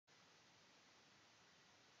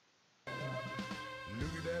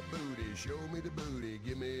booty, show me the booty,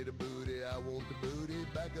 give me the booty, I want the booty,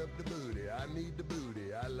 back up the booty, I need the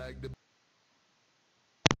booty, I like the.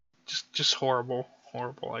 Just horrible,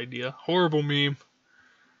 horrible idea, horrible meme,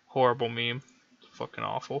 horrible meme, fucking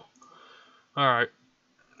awful. All right,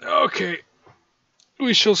 okay,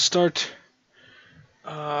 we shall start.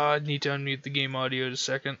 I need to unmute the game audio in a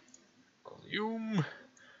second. Volume.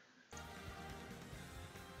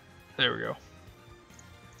 There we go.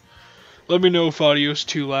 Let me know if audio is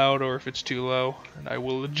too loud or if it's too low, and I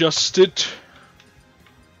will adjust it.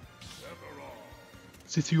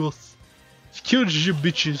 Sephiroth. Kill you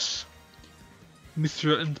bitches.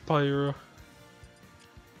 Mithra and Pyra.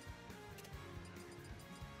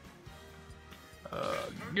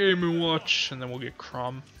 Game & Watch, and then we'll get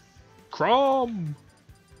Chrom. Chrom!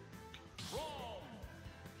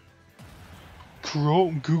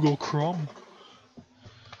 Google Chrom.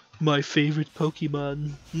 My favorite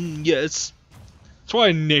Pokemon. Yes. That's why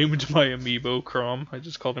I named my amiibo Chrom. I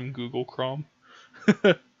just called him Google Chrom.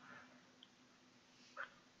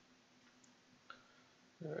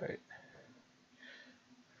 Alright.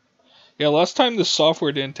 Yeah, last time the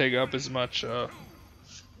software didn't take up as much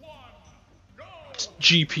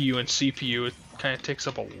GPU and CPU. It kind of takes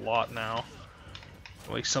up a lot now.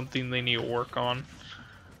 Like something they need to work on.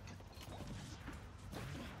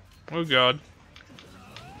 Oh god.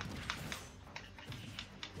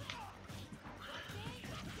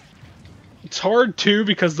 It's hard too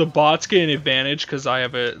because the bots get an advantage because I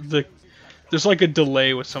have there's like a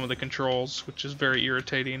delay with some of the controls, which is very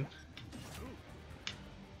irritating.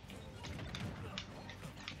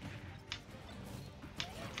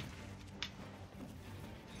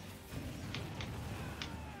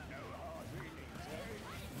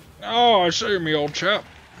 Oh, I see me old chap.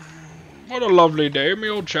 What a lovely day, me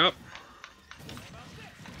old chap.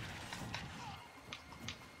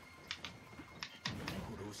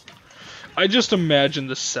 I just imagine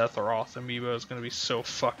the Sephiroth amiibo is gonna be so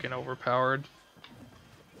fucking overpowered.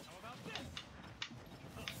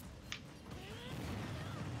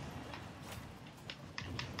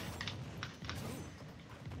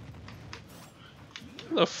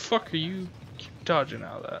 How the fuck are you keep dodging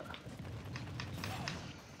out of that?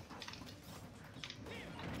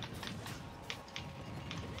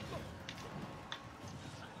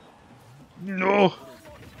 No!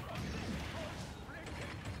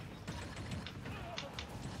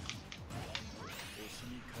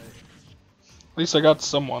 At least I got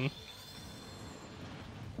someone.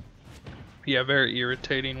 Yeah, very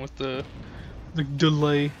irritating with the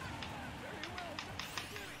delay.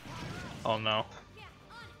 Oh no.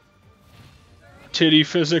 Titty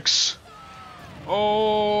physics.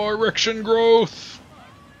 Oh, erection growth.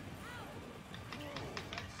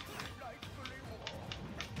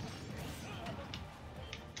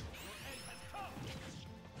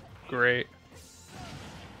 Great.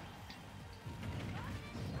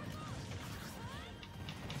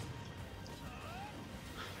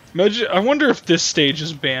 Imagine, I wonder if this stage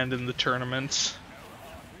is banned in the tournaments.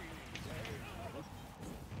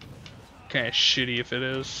 Kinda shitty if it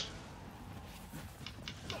is.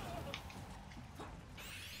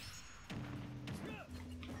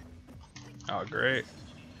 Oh, great.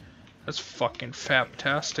 That's fucking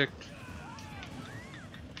fantastic.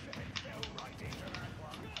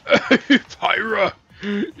 Pyra!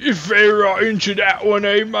 You fell right into that one,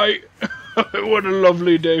 eh, mate? What a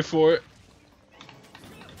lovely day for it.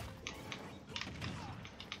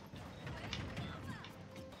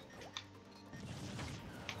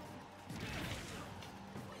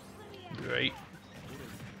 Great.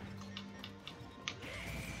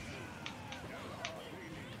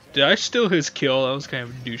 Did I steal his kill? That was kind of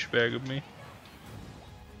a douchebag of me.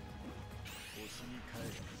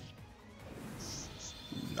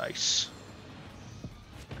 Nice.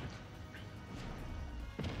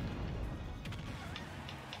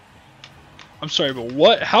 I'm sorry, but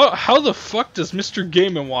what? How the fuck does Mr.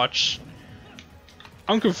 Game & Watch?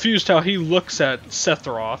 I'm confused how he looks at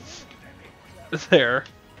Sephiroth. There.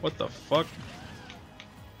 What the fuck?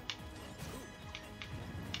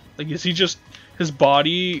 Like, is he just... his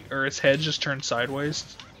body or his head just turned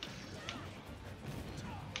sideways?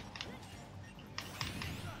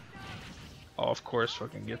 Oh, of course,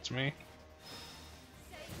 fucking gets me.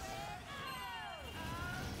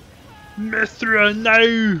 Mithra,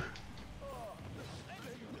 no!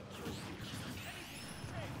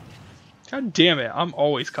 God damn it, I'm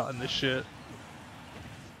always caught in this shit.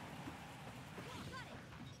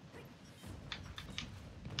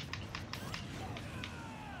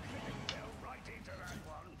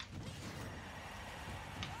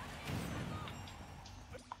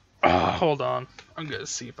 Hold on. I'm gonna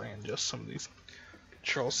see if I can adjust some of these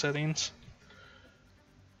Control settings.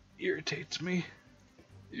 Irritates me.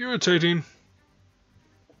 Irritating.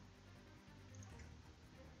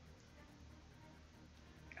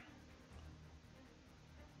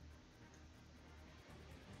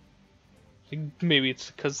 Maybe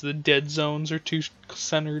it's because the dead zones are too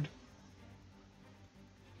centered.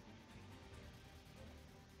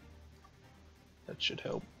 That should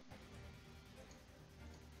help.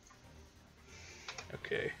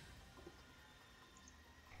 Okay.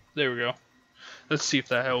 There we go. Let's see if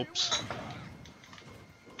that helps.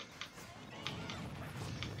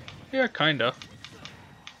 Yeah, kinda.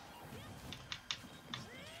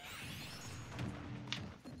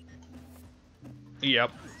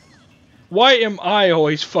 Yep. Why am I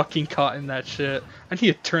always fucking caught in that shit? I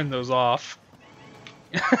need to turn those off.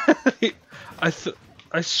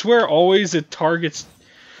 I swear always it targets...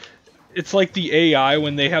 It's like the AI,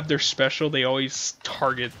 when they have their special, they always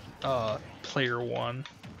target player 1.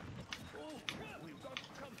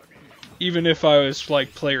 Even if I was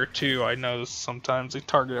like player 2, I know sometimes they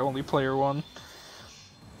target only player 1.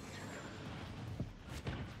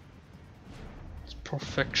 It's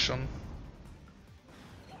perfection.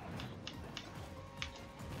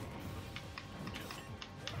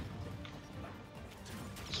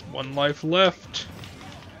 There's 1 life left.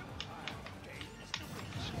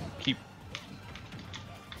 Keep.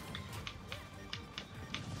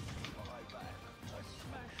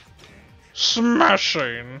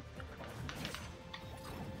 Smashing.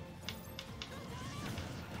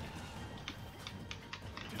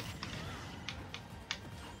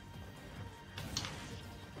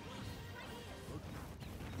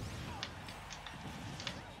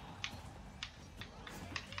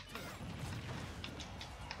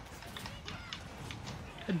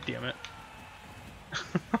 God damn it.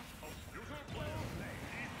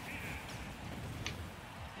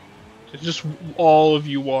 Just all of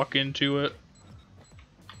you walk into it.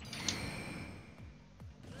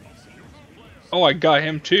 Oh, I got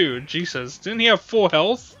him too. Jesus. Didn't he have full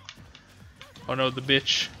health? Oh no, the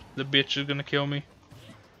bitch. The bitch is gonna kill me.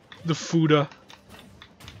 The Fuda.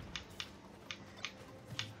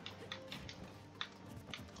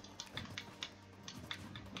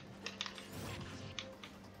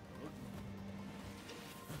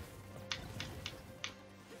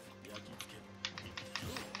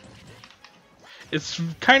 It's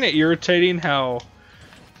kind of irritating how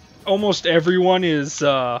almost everyone is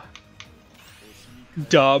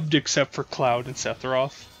dubbed except for Cloud and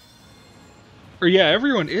Sephiroth. Or yeah,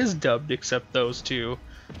 everyone is dubbed except those two.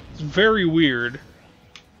 It's very weird.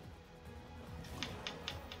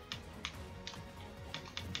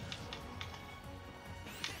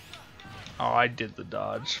 Oh, I did the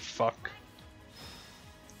dodge. Fuck.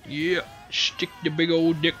 Yeah, stick the big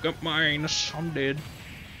old dick up my anus. I'm dead.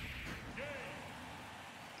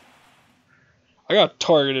 I got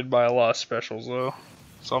targeted by a lot of specials though,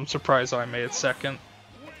 so I'm surprised I made it second.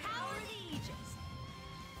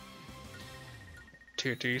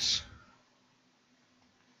 Titties.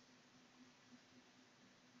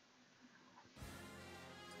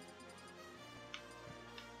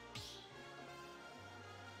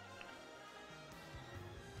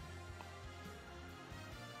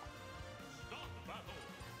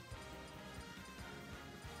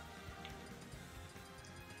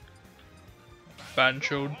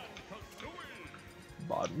 Banchoed.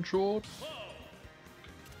 Banchoed.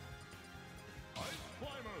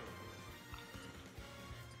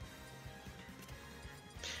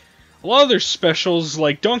 A lot of their specials,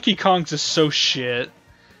 like Donkey Kong's is so shit.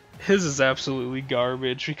 His is absolutely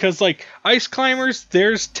garbage because like Ice Climbers,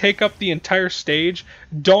 theirs take up the entire stage.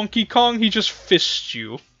 Donkey Kong, he just fists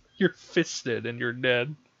you. You're fisted and you're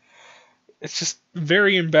dead. It's just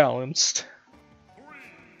very imbalanced.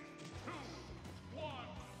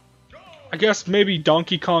 I guess maybe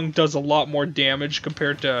Donkey Kong does a lot more damage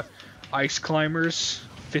compared to Ice Climbers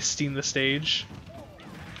fisting the stage.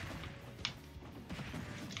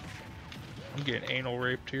 I'm getting anal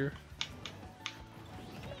raped here.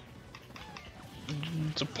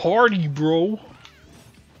 It's a party, bro.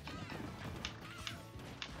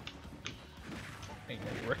 Ain't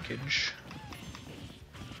no wreckage.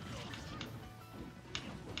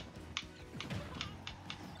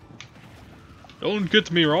 Don't get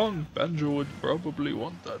me wrong, Banjo would probably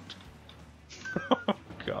want that. Oh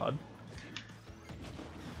god.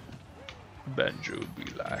 Banjo would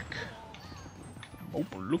be like,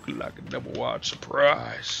 open looking like a double wide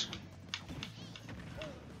surprise.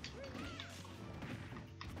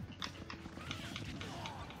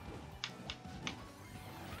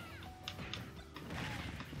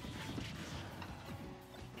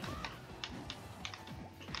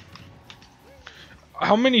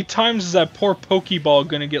 How many times is that poor Pokeball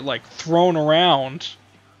gonna get, like, thrown around?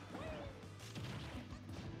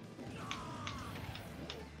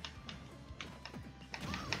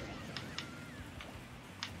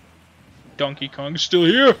 Donkey Kong's still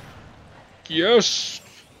here! Yes!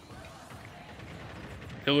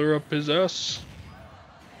 Killer up his ass.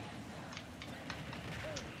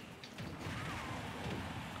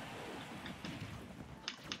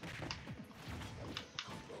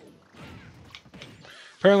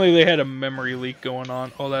 Apparently they had a memory leak going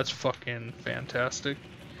on. Oh, that's fucking fantastic.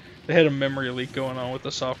 They had a memory leak going on with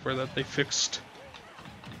the software that they fixed.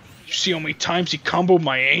 You see how many times he comboed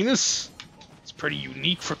my anus? It's pretty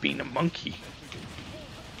unique for being a monkey.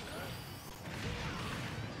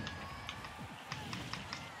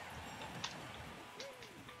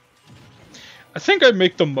 I think I'd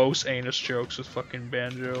make the most anus jokes with fucking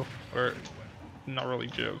Banjo. Or, not really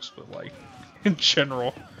jokes, but like, in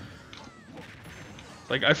general.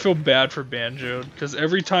 Like, I feel bad for Banjo, because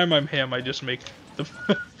every time I'm him, I just make the...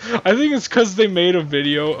 I think it's because they made a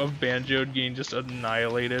video of Banjo getting just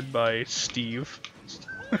annihilated by Steve.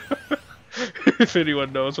 If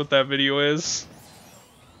anyone knows what that video is.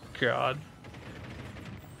 God.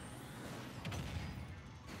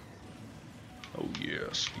 Oh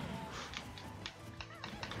yeah, Steve.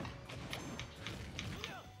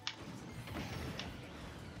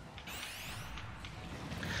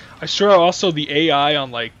 I swear also the AI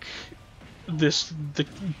on like the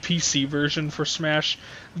PC version for Smash,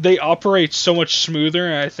 they operate so much smoother,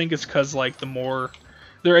 and I think it's because like the more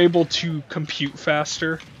they're able to compute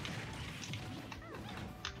faster.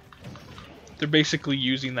 They're basically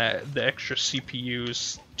using the extra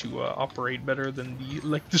CPUs to operate better than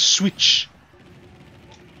the Switch.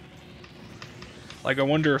 Like, I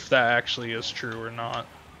wonder if that actually is true or not.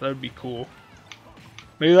 That would be cool.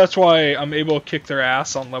 Maybe that's why I'm able to kick their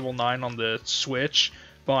ass on level 9 on the Switch,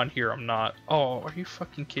 but on here I'm not. Oh, are you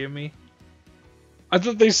fucking kidding me? I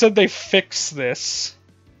thought they said they fixed this.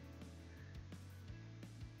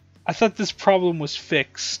 I thought this problem was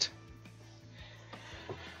fixed.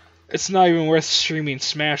 It's not even worth streaming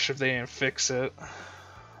Smash if they didn't fix it.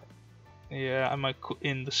 Yeah, I might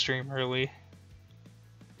end the stream early.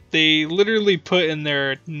 They literally put in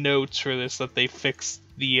their notes for this that they fixed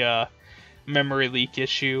the memory leak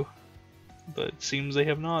issue, but it seems they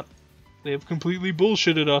have not. They have completely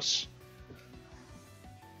bullshitted us.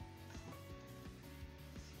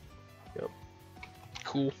 Yep.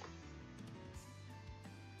 Cool.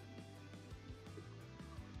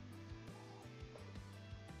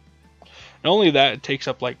 Not only that, it takes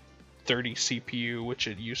up like 30 CPU, which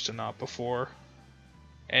it used to not before,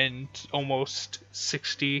 and almost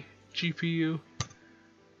 60 GPU.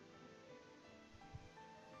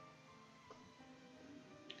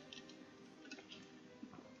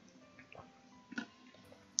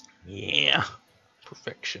 Yeah.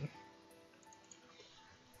 Perfection.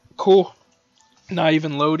 Cool. Not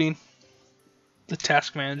even loading the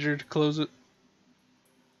task manager to close it.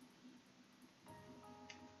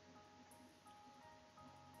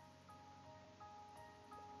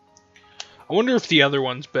 I wonder if the other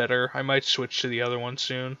one's better. I might switch to the other one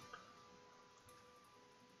soon.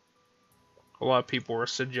 A lot of people were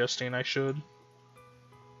suggesting I should.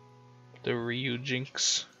 The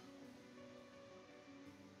Ryujinx.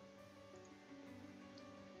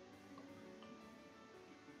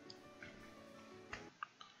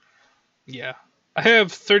 Yeah. I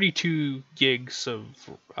have 32 gigs of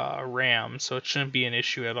RAM, so it shouldn't be an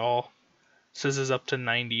issue at all. It says it's up to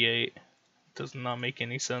 98. Does not make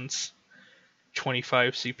any sense.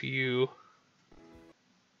 25 CPU.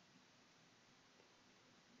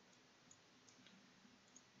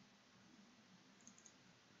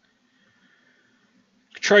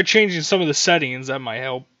 Try changing some of the settings, that might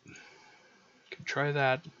help. Could try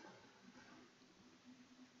that.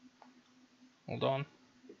 Hold on.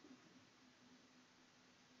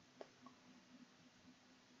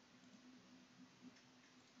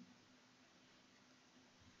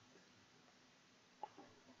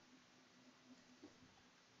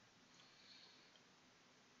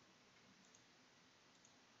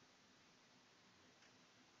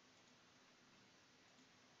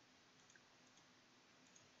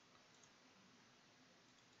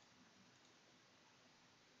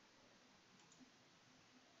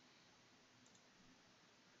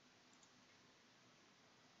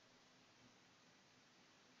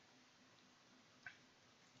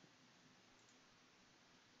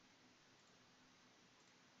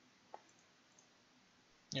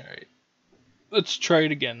 Alright. Let's try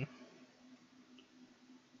it again.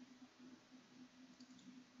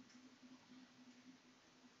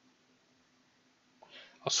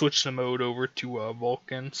 I'll switch the mode over to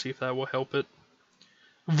Vulcan, see if that will help it.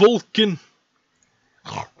 Vulcan!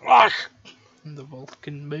 The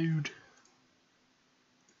Vulcan mode.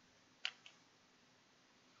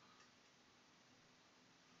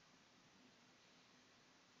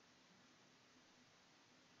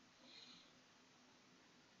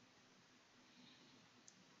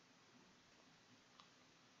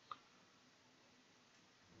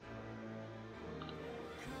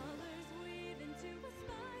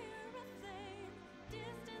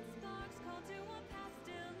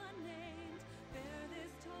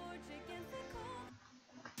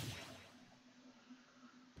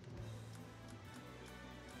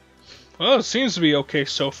 Well, it seems to be okay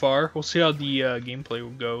so far. We'll see how the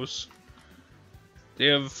gameplay goes. They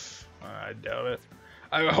have... I doubt it.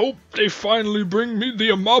 I hope they finally bring me the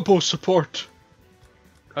Amapo support.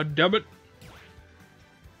 God damn it.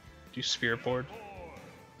 Do Spirit Board.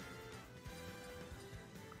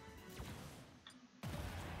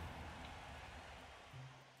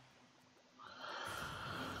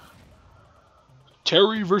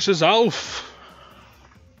 Terry versus Alf.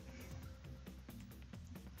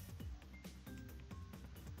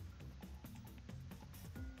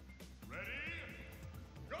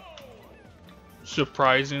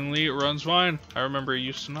 Surprisingly, it runs fine. I remember it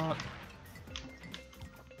used to not.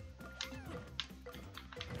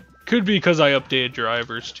 Could be because I updated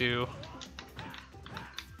drivers too.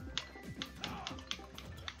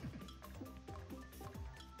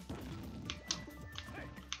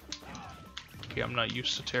 Okay, I'm not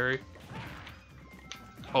used to Terry.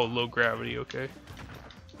 Oh, low gravity, okay.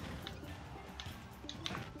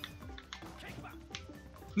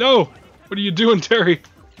 No! What are you doing, Terry?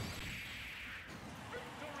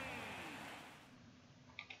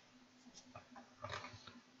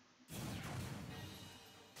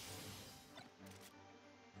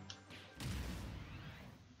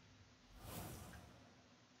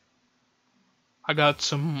 I got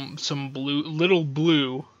some blue, little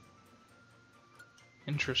blue.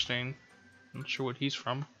 Interesting. Not sure what he's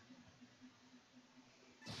from.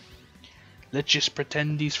 Let's just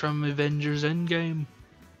pretend he's from Avengers Endgame.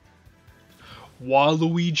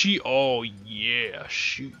 Waluigi, oh yeah,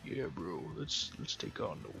 shoot yeah, bro. Let's take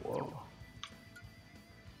on the wall.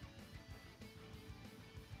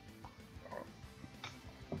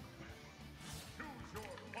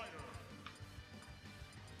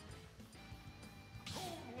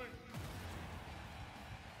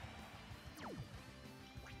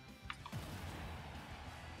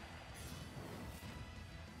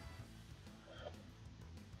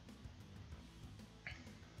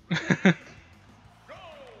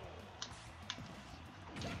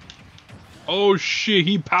 Oh shit,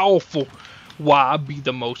 he powerful. Why be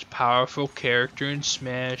the most powerful character in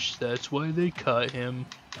Smash? That's why they cut him.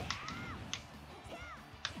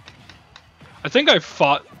 I think I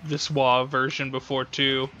fought this WoW version before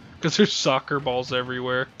too, because there's soccer balls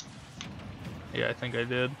everywhere. Yeah, I think I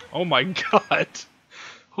did. Oh my god.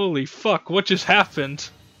 Holy fuck, what just happened?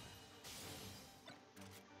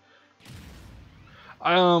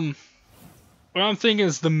 What I'm thinking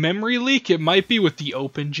is the memory leak, it might be with the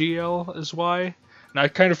OpenGL is why. And I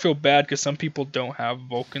kind of feel bad because some people don't have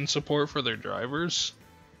Vulkan support for their drivers.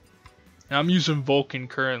 And I'm using Vulkan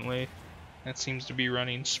currently. That seems to be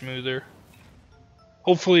running smoother.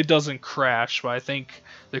 Hopefully it doesn't crash, but I think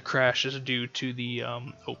the crash is due to the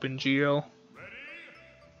OpenGL.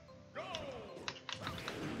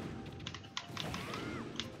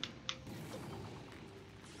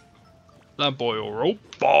 That boy will rope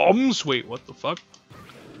bombs. Wait, what the fuck?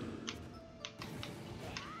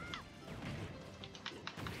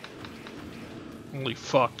 Holy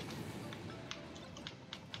fuck.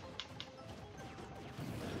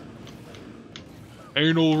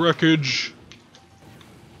 Anal wreckage.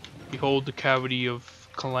 Behold the cavity of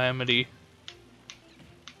calamity.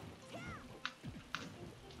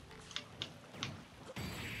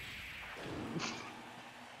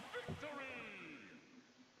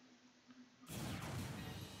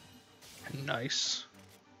 Nice.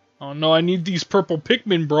 Oh no, I need these purple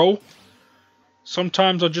Pikmin, bro.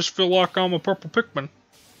 Sometimes I just feel like I'm a purple Pikmin.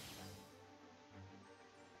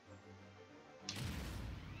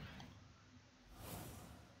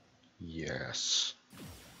 Yes.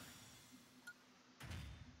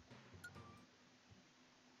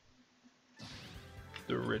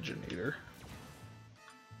 The originator.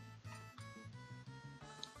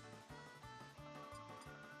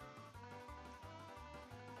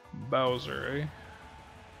 Bowser, eh?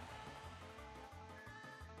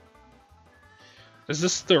 Is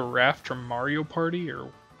this the raft from Mario Party, or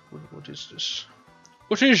what is this?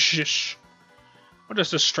 What is this? What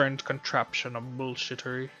is this strange contraption of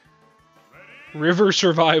bullshittery? River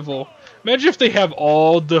survival. Imagine if they have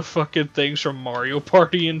all the fucking things from Mario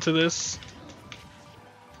Party into this.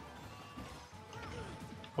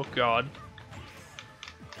 Oh god.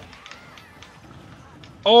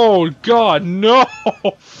 Oh god, no!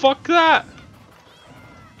 Fuck that!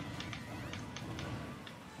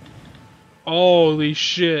 Holy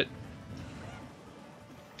shit.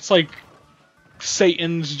 It's like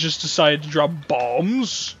Satan's just decided to drop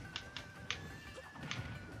bombs.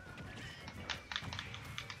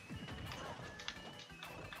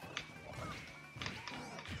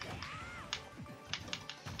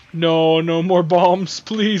 No, no more bombs,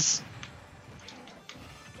 please.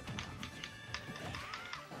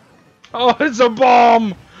 Oh, it's a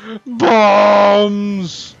bomb!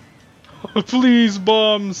 Bombs! Please,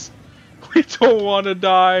 bombs! We don't want to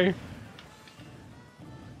die.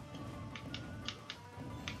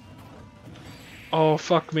 Oh,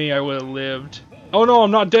 fuck me, I would have lived. Oh no,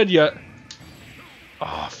 I'm not dead yet.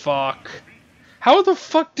 Oh, fuck. How the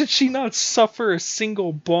fuck did she not suffer a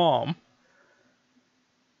single bomb?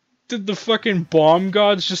 Did the fucking bomb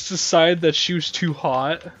gods just decide that she was too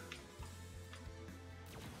hot?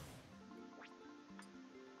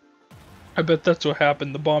 I bet that's what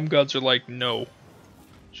happened. The bomb gods are like, no.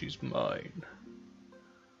 She's mine.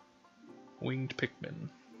 Winged Pikmin.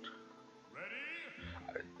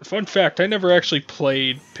 Fun fact, I never actually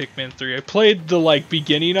played Pikmin 3. I played the like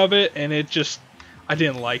beginning of it and it just I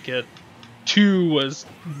didn't like it. 2 was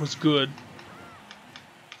good.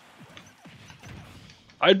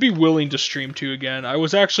 I'd be willing to stream 2 again. I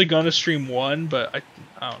was actually gonna stream 1, but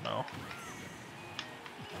I don't know.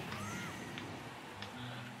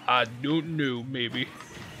 I don't know, maybe.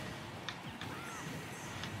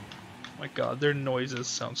 My god, their noises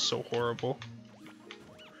sound so horrible.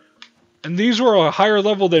 And these were a higher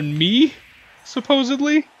level than me,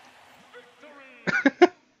 supposedly?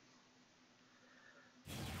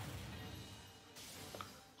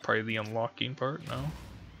 Probably the unlocking part, no?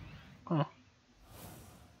 Huh.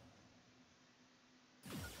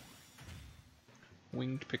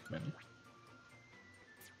 Winged Pikmin.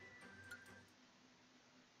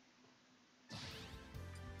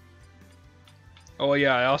 Oh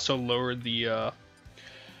yeah, I also lowered the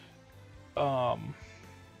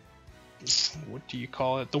what do you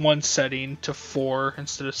call it? The one setting to 4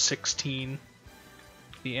 instead of 16.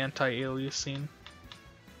 The anti-aliasing.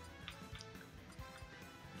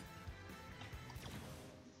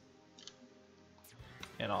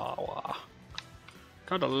 And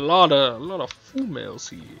got a lot of females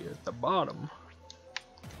here at the bottom.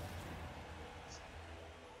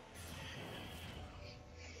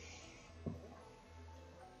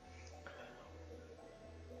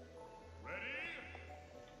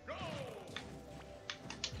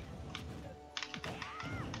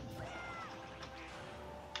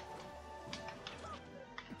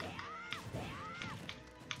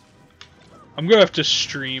 I'm gonna have to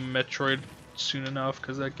stream Metroid soon enough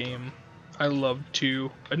because that game I loved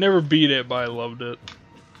too. I never beat it, but I loved it.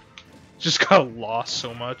 Just got lost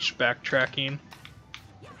so much backtracking.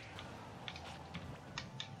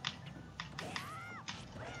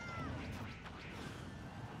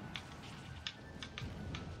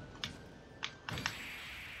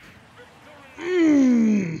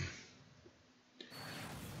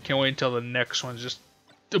 Can't wait until the next one just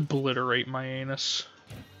obliterate my anus.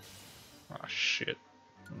 Oh shit.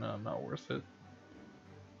 No, not worth it.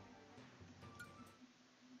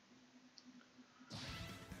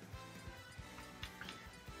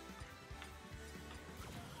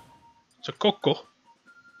 It's a coco.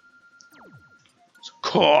 It's a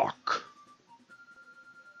cock.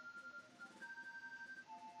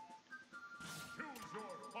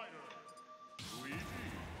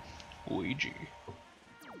 Luigi.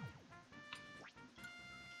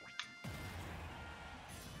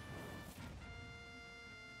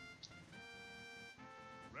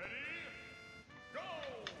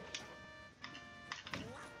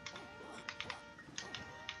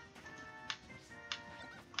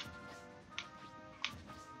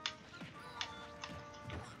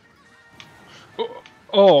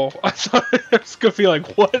 Oh, I thought it was gonna be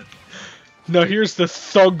like, what? No, here's the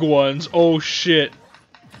thug ones. Oh shit.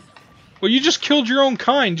 Well, you just killed your own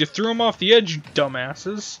kind. You threw them off the edge, you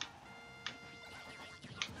dumbasses.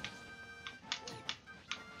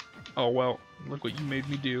 Oh well, look what you made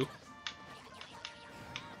me do.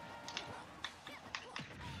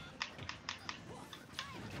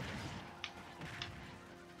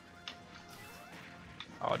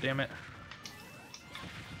 Oh, damn it.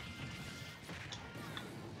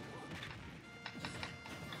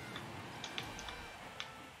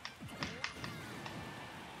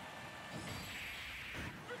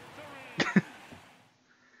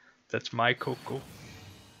 That's my Coco.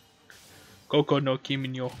 Coco no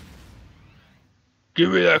Kiminyo.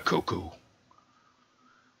 Give me that Coco.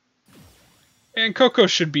 And Coco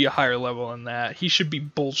should be a higher level than that. He should be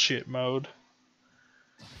bullshit mode.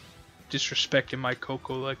 Disrespecting my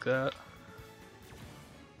Coco like that.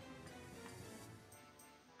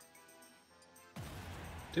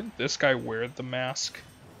 Didn't this guy wear the mask?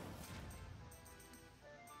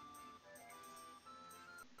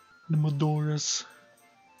 The Madoras.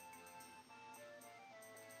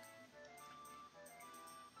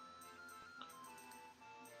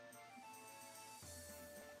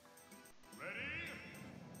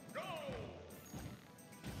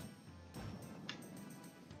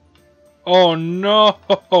 Oh no!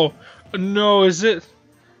 No, is it?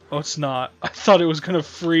 Oh, it's not. I thought it was gonna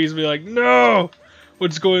freeze me like, no!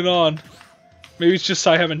 What's going on? Maybe it's just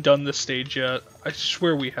I haven't done this stage yet. I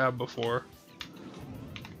swear we have before.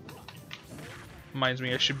 Reminds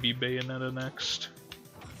me I should be Bayonetta next.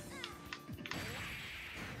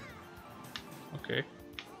 Okay.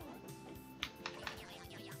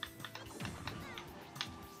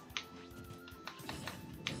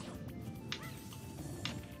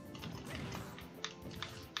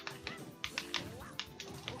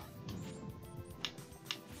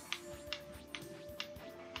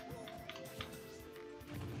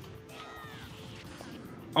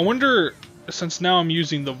 I wonder, since now I'm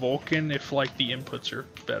using the Vulcan, if like the inputs are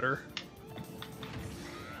better.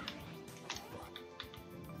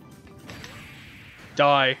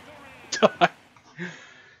 Die. Die.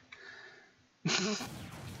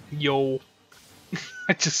 Yo.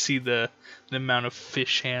 I just see the amount of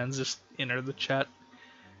fish hands just enter the chat.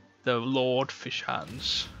 The Lord Fish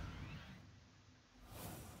Hands.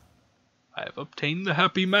 I have obtained the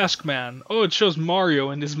Happy Mask Man. Oh, it shows Mario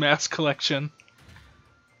in his mask collection.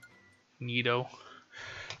 Neato.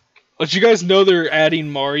 But you guys know they're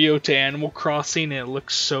adding Mario to Animal Crossing and it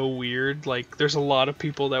looks so weird. Like, there's a lot of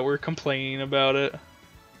people that were complaining about it.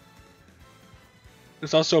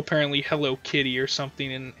 There's also apparently Hello Kitty or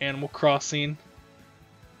something in Animal Crossing.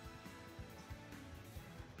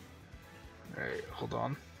 Alright, hold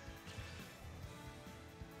on.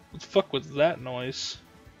 What the fuck was that noise?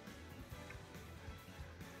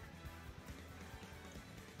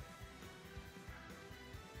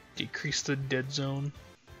 Decrease the dead zone.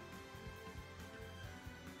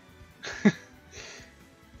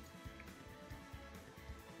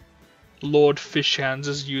 Lord Fishhands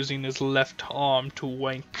is using his left arm to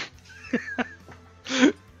wank.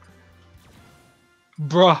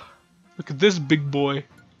 Bruh, look at this big boy.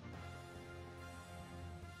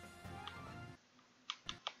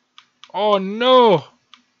 Oh no!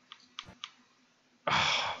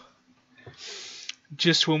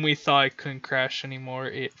 Just when we thought it couldn't crash anymore,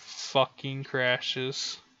 it fucking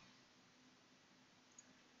crashes.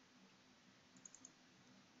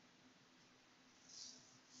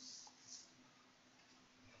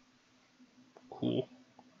 Cool.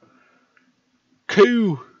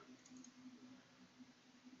 Cool!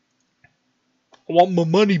 I want my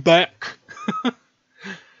money back!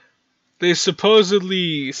 They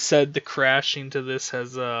supposedly said the crashing to this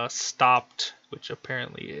has stopped, which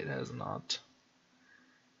apparently it has not.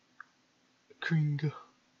 Kringa.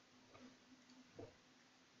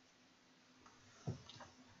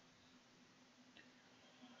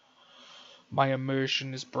 My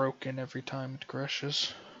immersion is broken every time it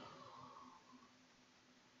crashes.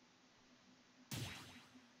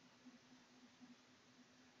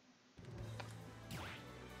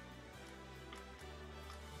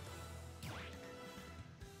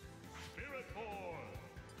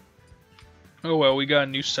 Oh well, we got a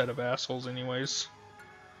new set of assholes anyways.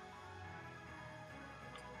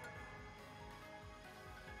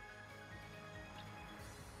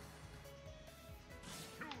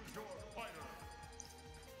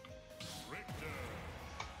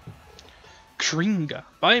 Kringa,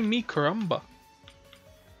 buy me caramba.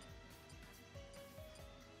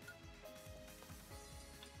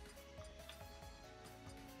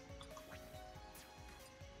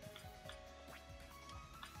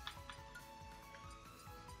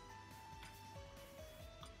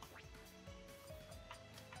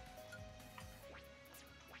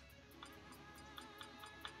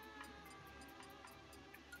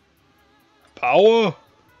 Power.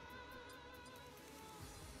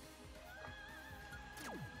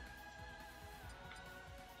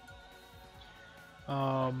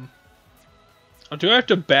 Oh, do I have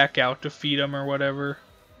to back out to feed him or whatever?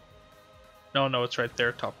 No, it's right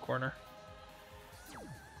there, top corner.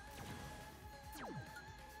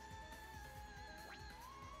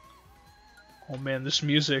 Oh man, this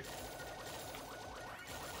music.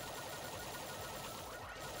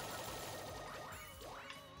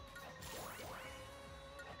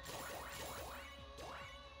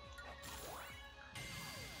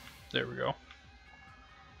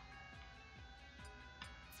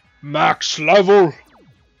 Max level.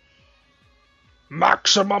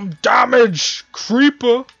 Maximum damage.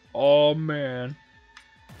 Creeper. Oh man.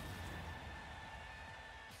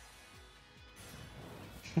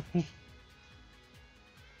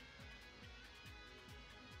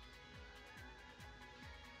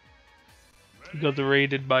 Got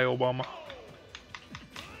raided by Obama.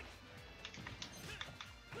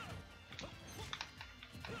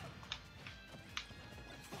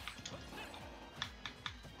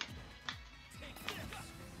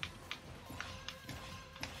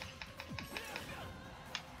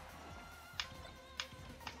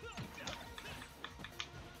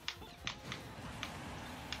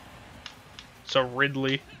 So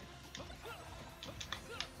Ridley.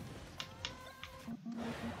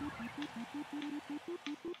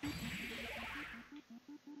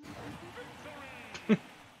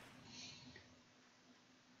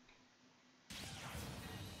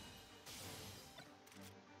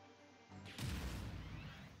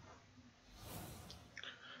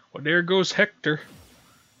 Well, there goes Hector.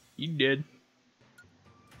 He dead.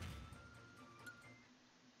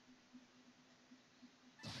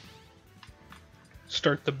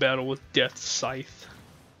 Start the battle with Death's Scythe.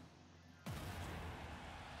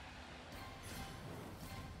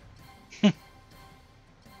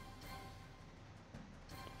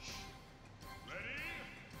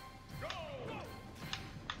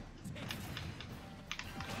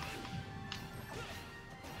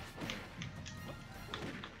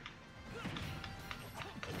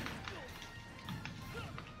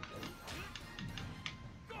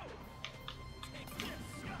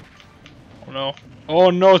 Oh no. Oh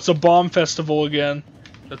no, it's a bomb festival again.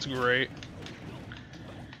 That's great.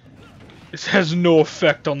 This has no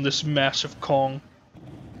effect on this massive Kong.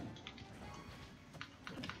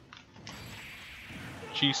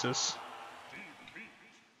 Jesus.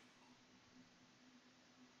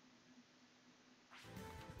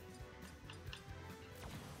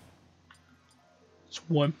 It's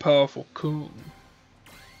one powerful coon.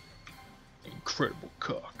 Incredible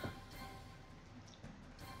cock.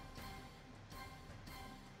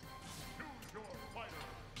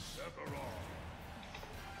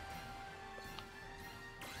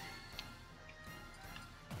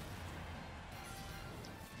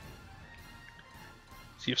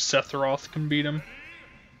 See if Sephiroth can beat him.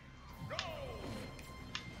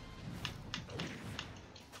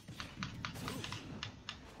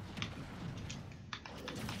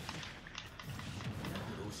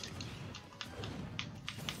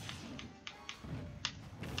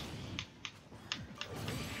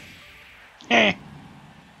 Eh.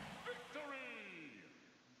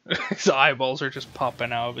 His eyeballs are just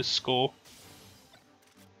popping out of his skull.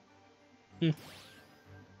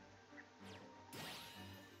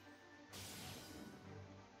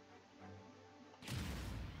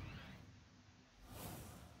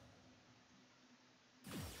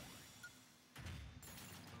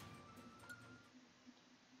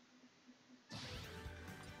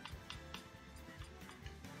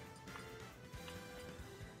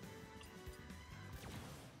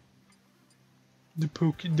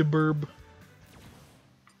 The burb.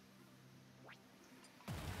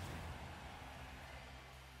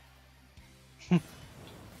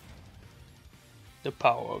 The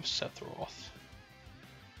power of Sephiroth.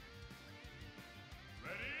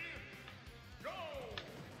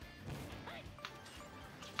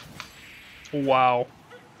 Wow.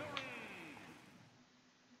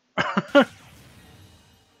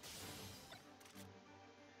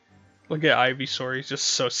 Look at Ivysaur, he's just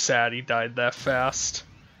so sad he died that fast.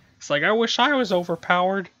 It's like, I wish I was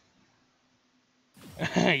overpowered.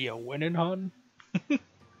 You winning, hun?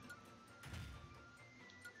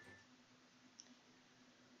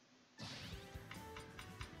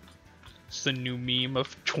 It's the new meme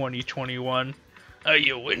of 2021. Are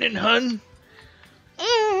you winning, hun?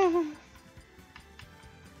 You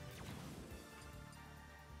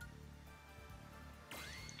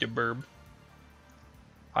burb.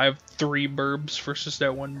 I have 3 burbs versus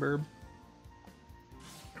that 1 burb.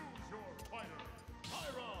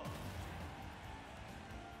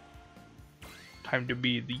 Time to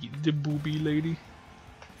be the booby lady.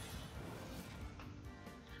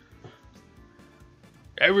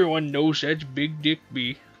 Everyone knows that's Big Dick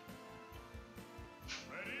B.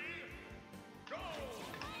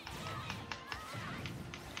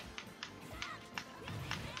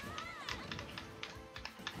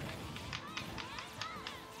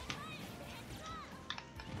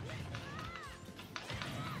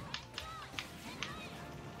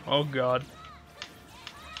 Oh god.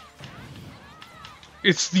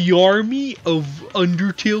 It's the army of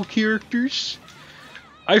Undertale characters.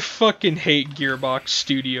 I fucking hate Gearbox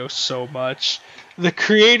Studios so much. The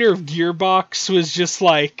creator of Gearbox was just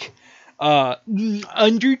like,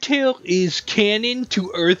 Undertale is canon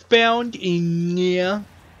to Earthbound, and yeah.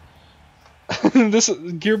 This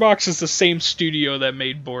Gearbox is the same studio that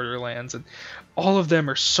made Borderlands, and all of them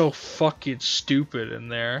are so fucking stupid in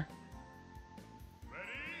there.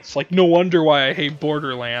 It's like no wonder why I hate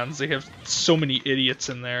Borderlands. They have so many idiots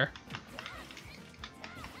in there.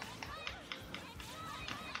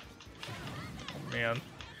 Oh man,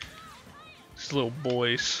 these little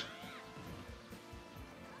boys.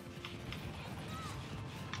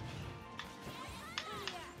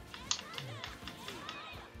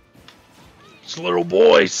 These little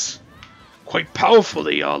boys, quite powerful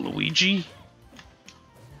they are, Luigi.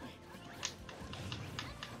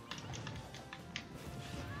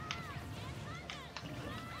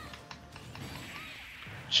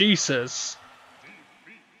 Jesus.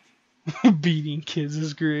 Beating kids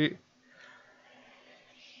is great.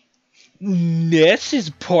 Ness is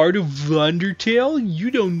part of Undertale? You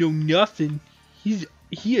don't know nothing. He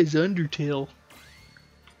is Undertale.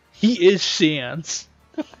 He is Sans.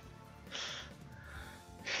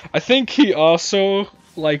 I think he also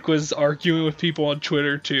was arguing with people on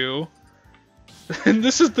Twitter too. And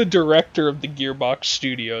this is the director of the Gearbox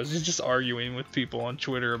Studios. He's just arguing with people on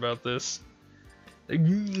Twitter about this.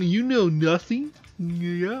 You know nothing?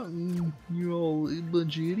 Yeah, you're all a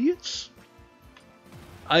bunch of idiots.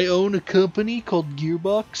 I own a company called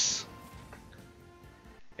Gearbox,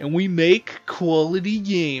 and we make quality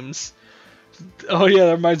games. Oh yeah,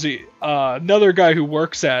 that reminds me. Another guy who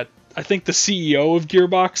works at, I think the CEO of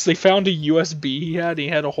Gearbox, they found a USB he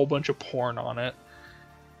had a whole bunch of porn on it.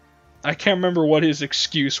 I can't remember what his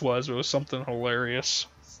excuse was, but it was something hilarious.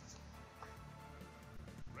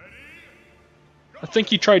 I think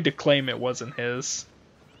he tried to claim it wasn't his.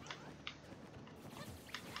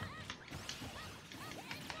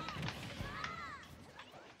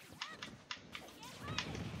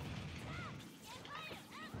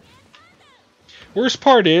 Worst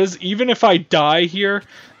part is, even if I die here,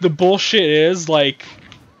 the bullshit is, I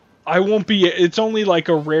won't be... It's only,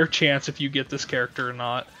 a rare chance if you get this character or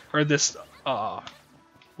not. Or this,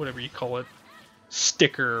 whatever you call it.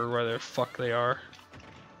 Sticker, or whatever the fuck they are.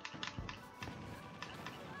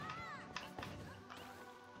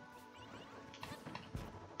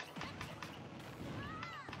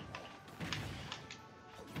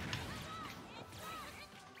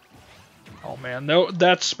 Oh man,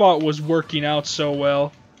 that spot was working out so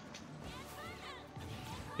well.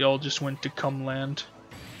 Y'all just went to Cumland.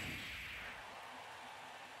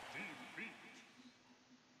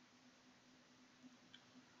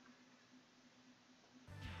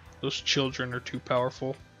 Those children are too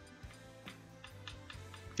powerful.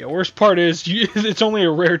 Yeah, worst part is, it's only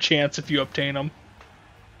a rare chance if you obtain them.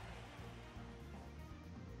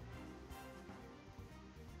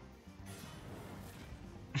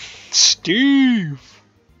 Steve!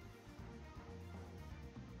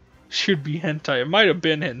 Should be hentai. It might have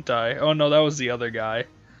been hentai. Oh no, that was the other guy.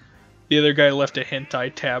 The other guy left a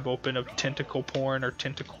hentai tab open of tentacle porn or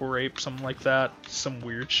tentacle rape, something like that. Some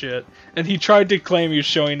weird shit. And he tried to claim he was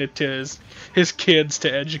showing it to his kids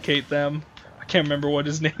to educate them. I can't remember what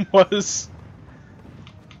his name was.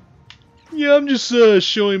 Yeah, I'm just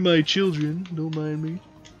showing my children. Don't mind me.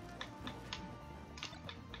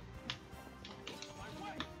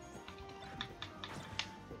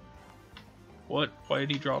 What? Why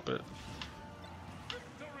did he drop it?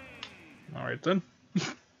 Alright then.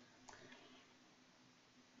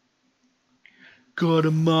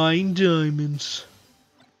 Gotta mine diamonds.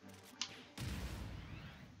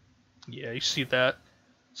 Yeah, you see that?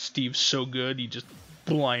 Steve's so good, he just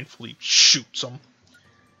blindly shoots him.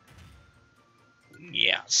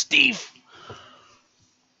 Yeah, Steve!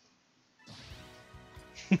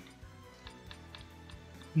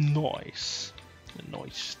 Nice.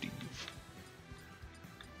 Nice, Steve.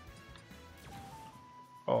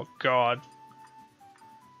 Oh god.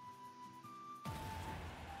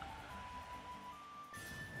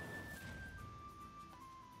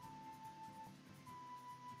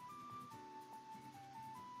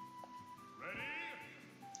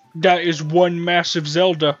 That is one massive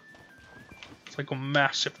Zelda. It's like a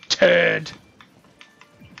massive Ted.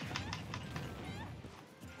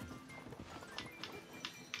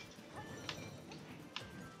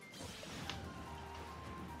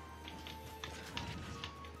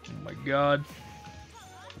 Oh my god.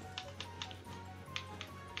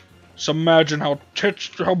 So imagine how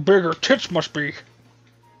big her tits must be.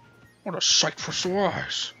 What a sight for sore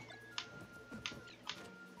eyes.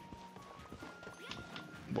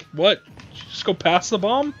 What? Just go past the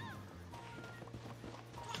bomb?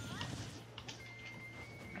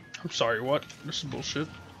 I'm sorry, what? This is bullshit.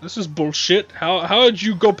 This is bullshit. How did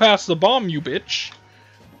you go past the bomb, you bitch?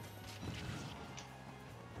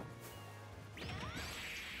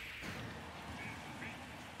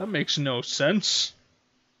 That makes no sense.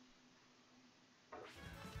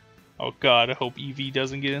 Oh god, I hope Eevee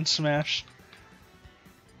doesn't get in Smash.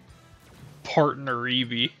 Partner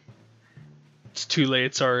Eevee. It's too late,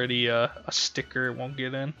 it's already a sticker, it won't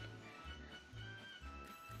get in.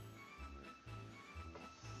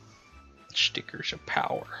 Stickers of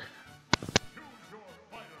power.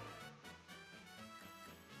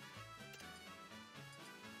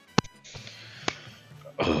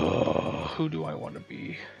 Who do I want to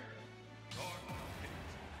be?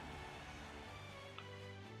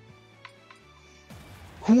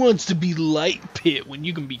 Who wants to be Light Pit when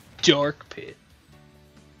you can be Dark Pit?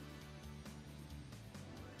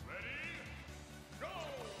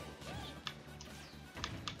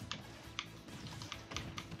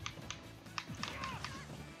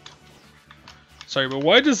 Sorry, but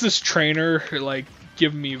why does this trainer, like,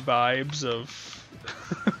 give me vibes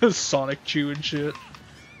of Sonic Chew and shit?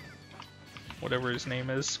 Whatever his name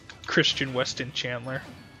is. Christian Weston Chandler.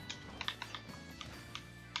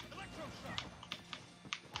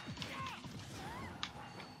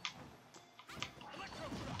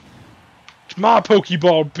 It's my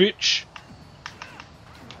Pokeball, bitch!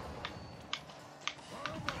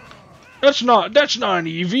 That's not an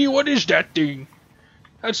Eevee, what is that thing?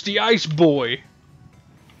 That's the Ice Boy.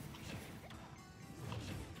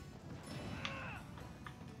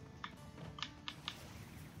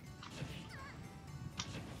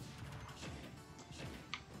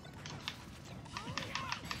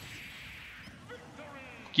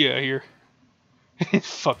 Get out of here.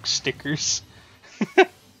 Fuck stickers.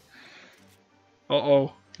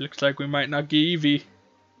 Uh-oh. Looks like we might not get Eevee.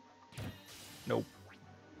 Nope.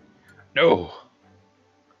 No.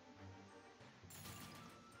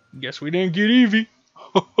 Guess we didn't get Eevee.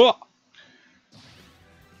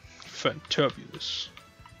 Fantabulous.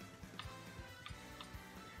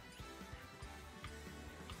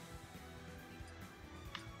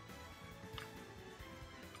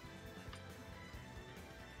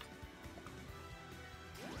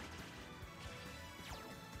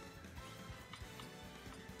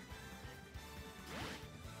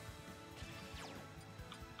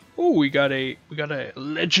 Oh, we got a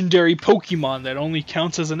legendary Pokemon that only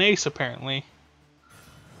counts as an ace apparently.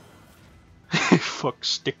 Fuck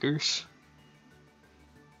stickers.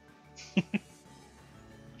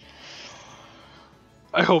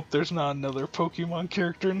 I hope there's not another Pokemon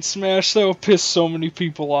character in Smash. That will piss so many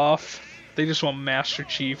people off. They just want Master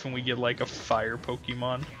Chief and we get like a fire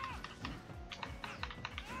Pokemon.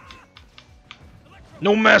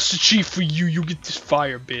 No Master Chief for you, you get this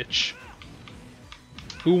fire bitch.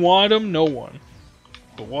 Who wanted him? No one.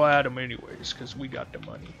 But we'll add him anyways, because we got the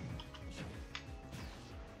money.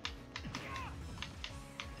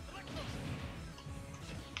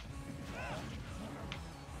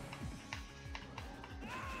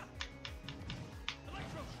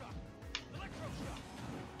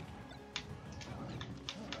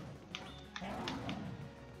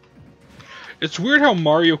 It's weird how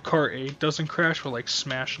Mario Kart 8 doesn't crash, but like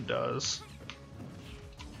Smash does.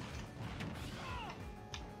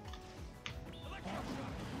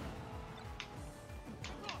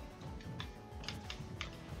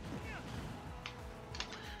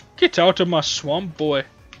 Get out of my swamp, boy.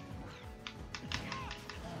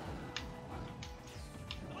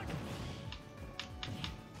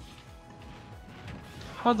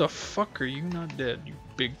 How the fuck are you not dead, you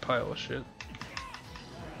big pile of shit?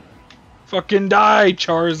 Fucking die,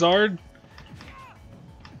 Charizard!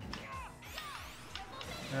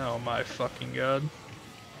 Oh my fucking god. Of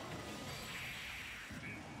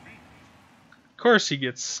course he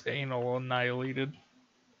gets anal annihilated.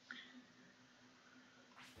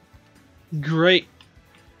 Great.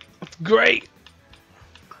 Great!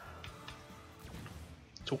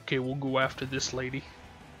 It's okay, we'll go after this lady.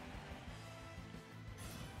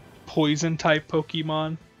 Poison type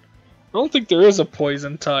Pokemon? I don't think there is a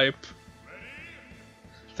poison type.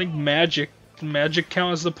 I think magic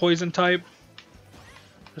count as the poison type.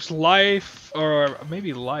 There's life, or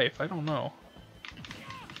maybe life, I don't know.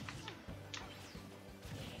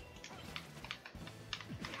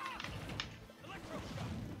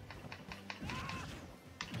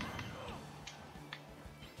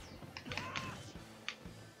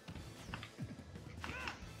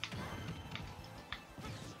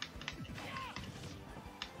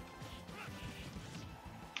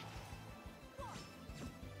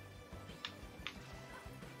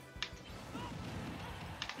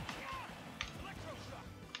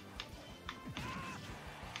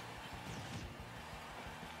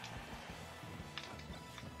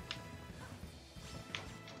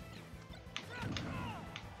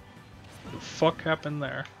 fuck happened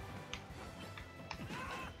there?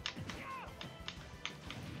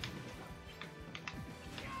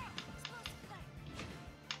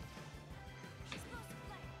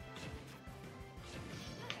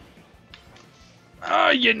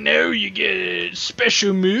 Ah, you know, you get a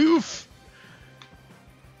special move.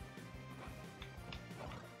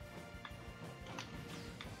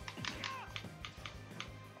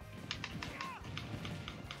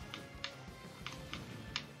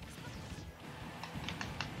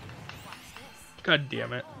 God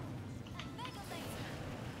damn it.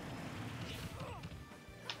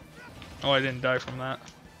 Oh, I didn't die from that.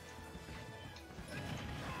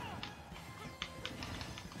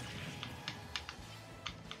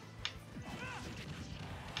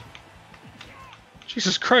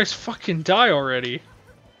 Jesus Christ, fucking die already.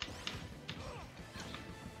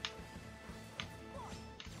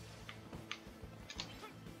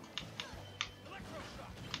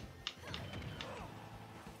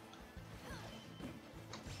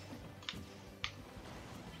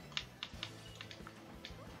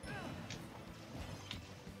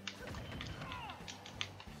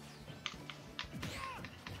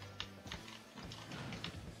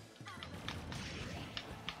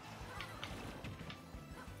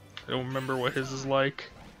 I don't remember what his is like.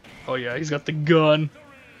 Oh yeah, he's got the gun.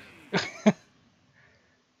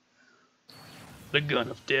 The gun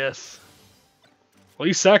of death. At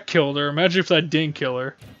least that killed her. Imagine if that didn't kill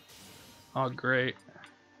her. Oh great.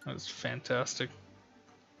 That was fantastic.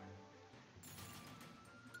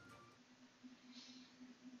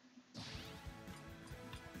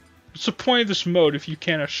 What's the point of this mode if you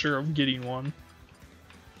can't assure of getting one?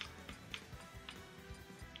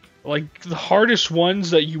 Like, the hardest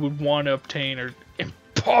ones that you would want to obtain are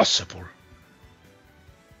impossible.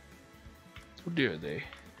 What are they?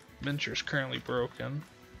 Venture is currently broken.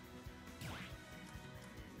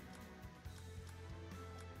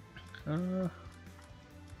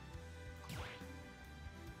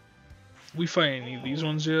 We find any of these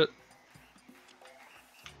ones yet?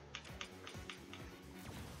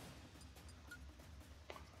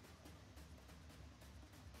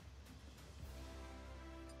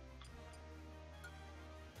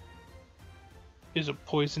 Is a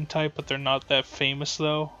poison type, but they're not that famous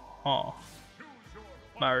though. Oh,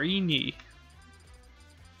 Marini.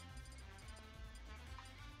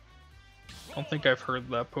 I don't think I've heard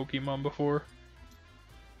that Pokemon before.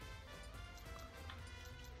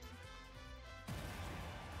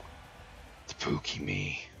 It's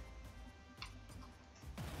Pokemon.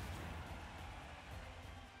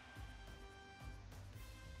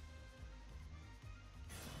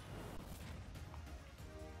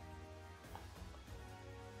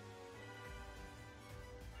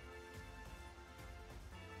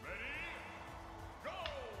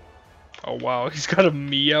 Oh wow, he's got a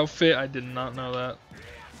Mii outfit? I did not know that.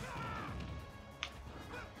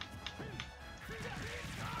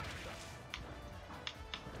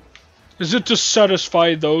 Is it to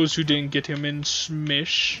satisfy those who didn't get him in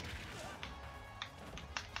Smish?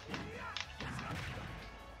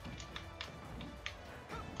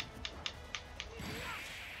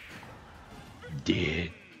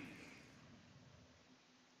 Dead.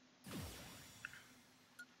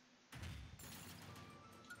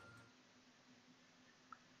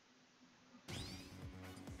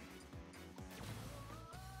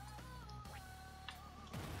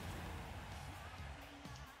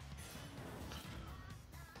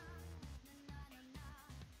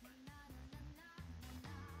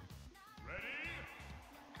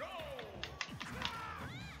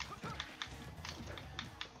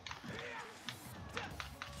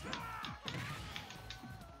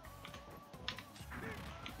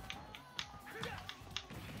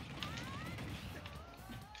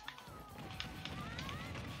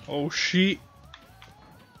 Oh shit.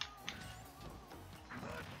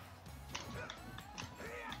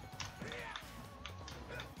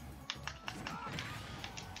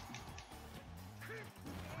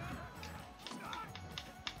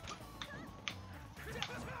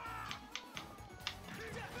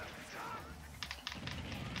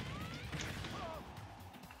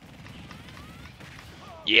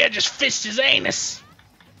 Yeah, just fist his anus.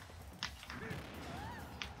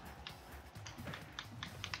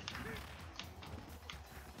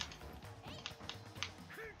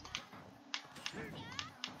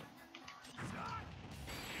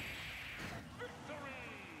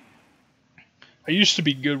 I used to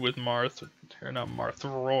be good with Marth, or not Marth,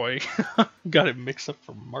 Roy. Got it mixed up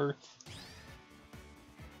for Mirth.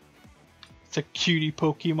 It's a cutie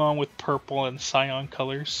Pokemon with purple and cyan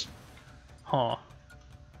colors. Huh.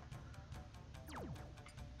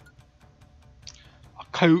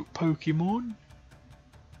 Pokemon.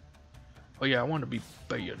 Oh yeah, I want to be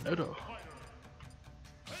Bayonetta.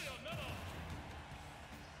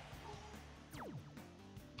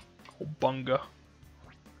 Oh, Bunga.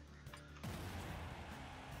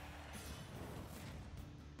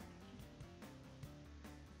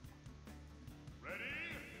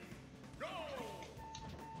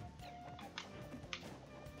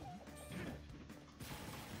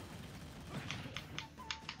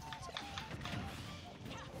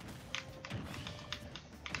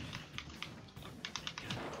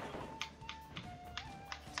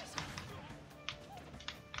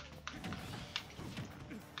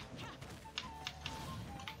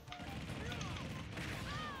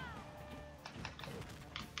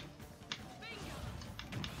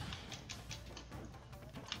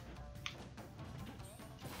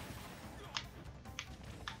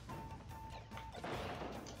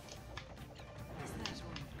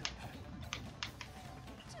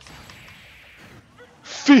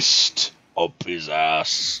 Fist up his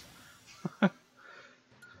ass.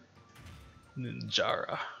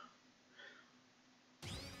 Ninjara.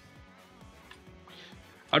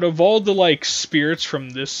 Out of all the like spirits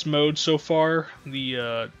from this mode so far,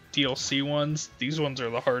 the DLC ones, these ones are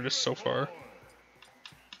the hardest so far.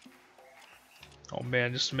 Oh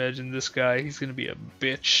man, just imagine this guy, he's gonna be a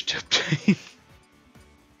bitch to tame.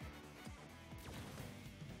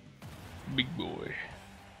 Big boy.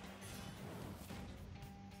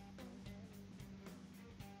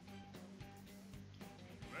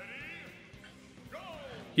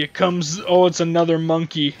 Here comes, oh, it's another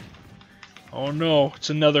monkey. Oh no, it's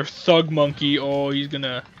another thug monkey. Oh, he's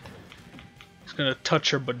gonna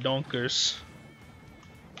touch her badonkers.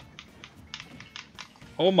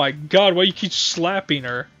 Oh my god, why you keep slapping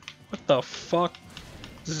her? What the fuck?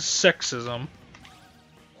 This is sexism.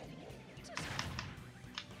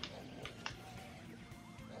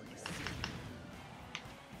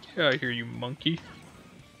 Get out of here, you monkey.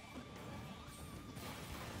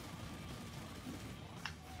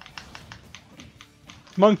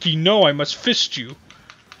 Monkey, no, I must fist you.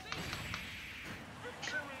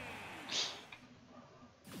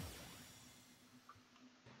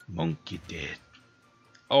 Monkey dead.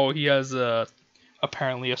 Oh, he has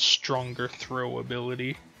apparently a stronger throw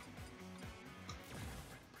ability.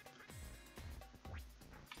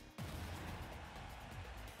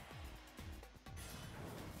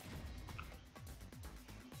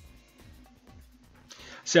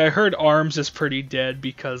 See, I heard ARMS is pretty dead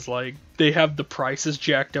because, like, they have the prices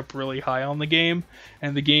jacked up really high on the game,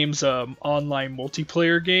 and the game's online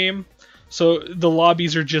multiplayer game, so the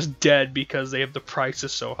lobbies are just dead because they have the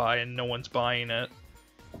prices so high and no one's buying it.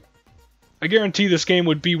 I guarantee this game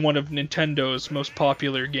would be one of Nintendo's most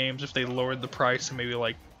popular games if they lowered the price to maybe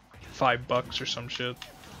like $5 or some shit.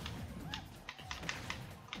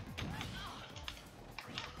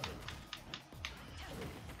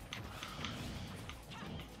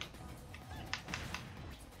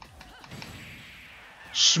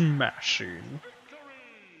 Smashing.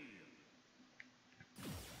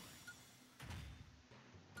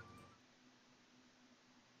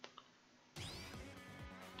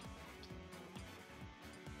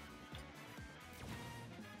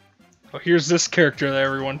 Oh, here's this character that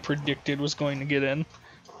everyone predicted was going to get in.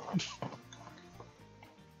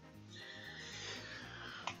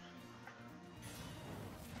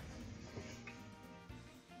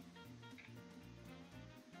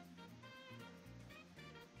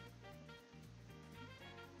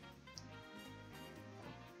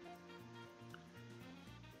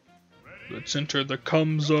 Let's enter the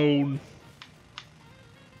cum zone.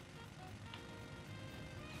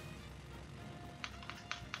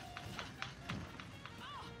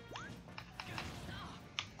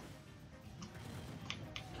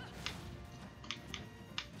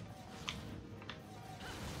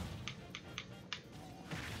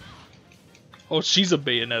 Oh, she's a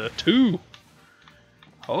Bayonetta too.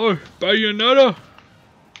 Oh, Bayonetta.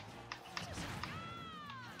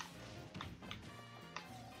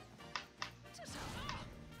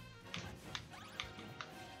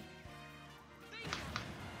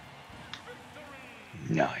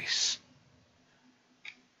 Nice.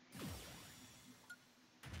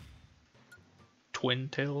 Twin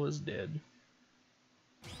Tail is dead.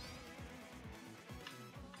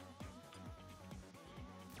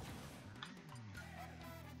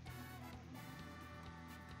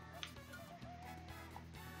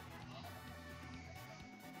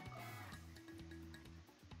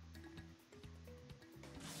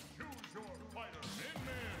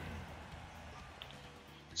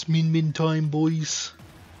 It's Min time, boys.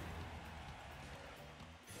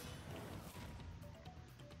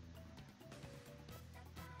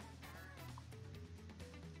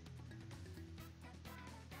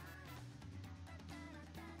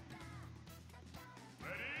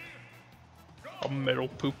 A metal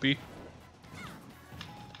poopy.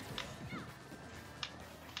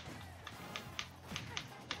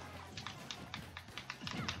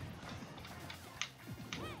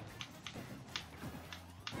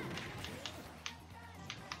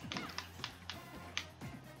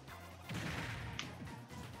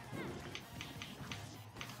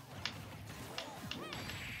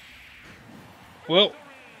 Well,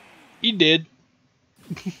 he did.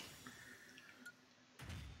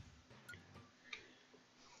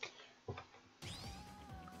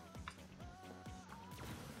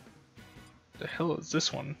 The hell is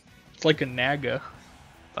this one? It's like a Naga.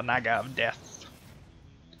 The Naga of Death.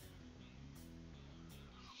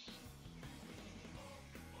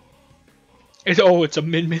 It's a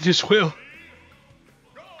Min-Min as well.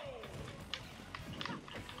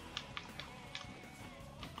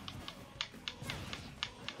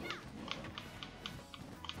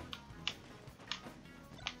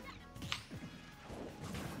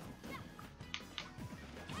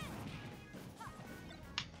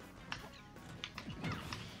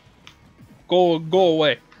 Go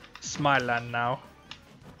away. Smileland now.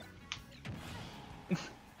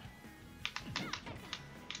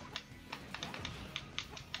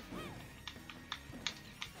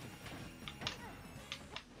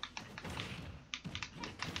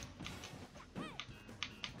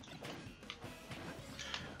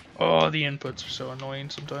 Oh, the inputs are so annoying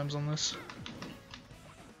sometimes on this.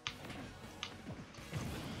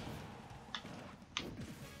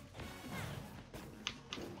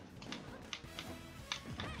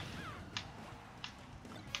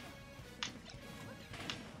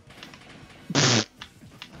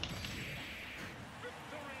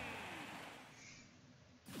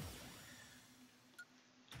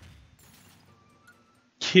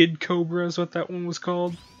 Kid Cobra is what that one was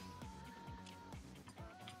called.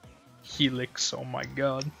 Helix, oh my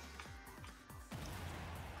god.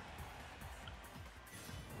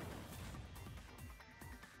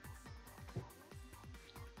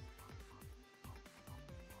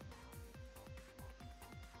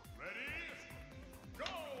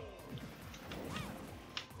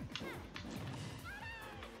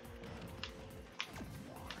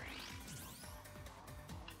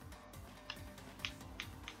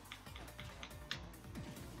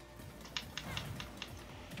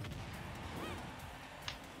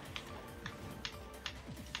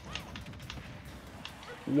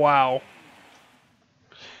 Wow.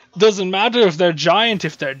 Doesn't matter if they're giant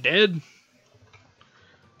if they're dead.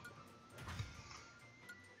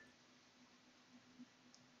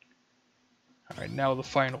 Alright, now the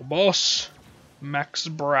final boss. Max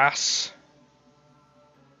Brass.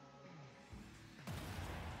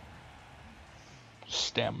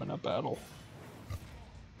 Stamina battle.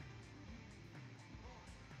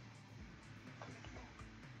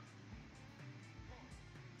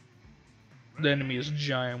 The enemy is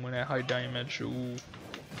giant when at high damage. Ooh.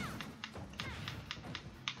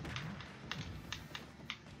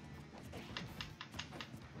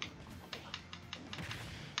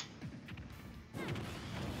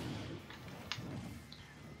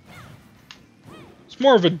 It's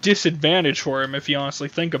more of a disadvantage for him if you honestly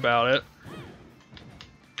think about it.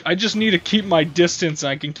 I just need to keep my distance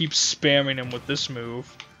and I can keep spamming him with this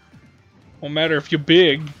move. Won't matter if you're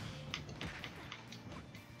big.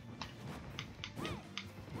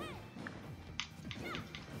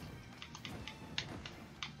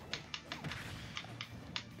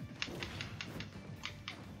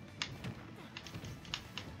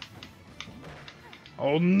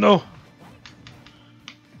 Oh no!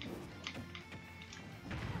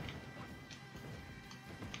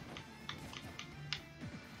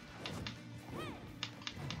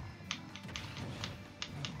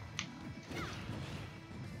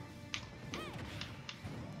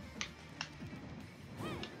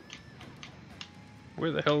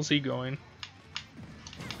 Where the hell is he going?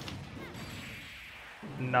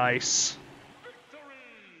 Nice.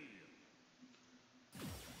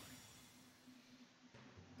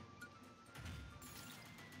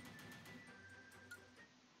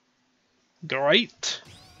 Great.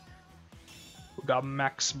 We got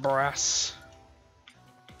Max Brass.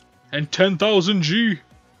 And 10,000 G.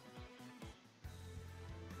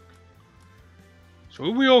 So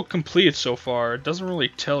what we all completed so far, it doesn't really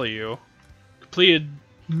tell you. Completed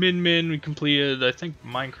Min-Min, we completed, I think,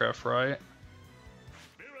 Minecraft, right?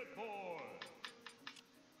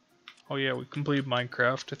 Oh yeah, we completed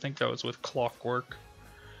Minecraft. I think that was with Clockwork.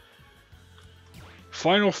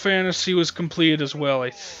 Final Fantasy was completed as well, I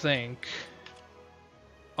think.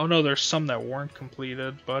 Oh no, there's some that weren't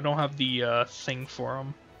completed, but I don't have the thing for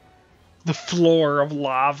them. The floor of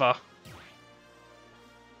lava.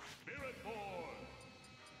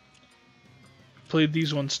 played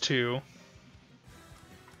these ones too.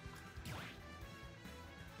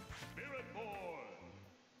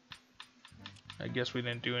 I guess we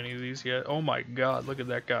didn't do any of these yet. Oh my god, look at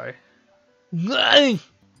that guy.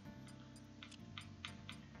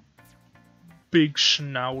 Big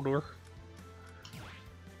schnauzer.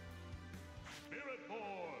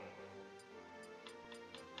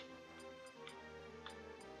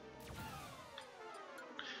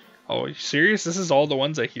 Oh, are you serious? This is all the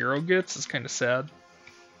ones that Hero gets? It's kind of sad.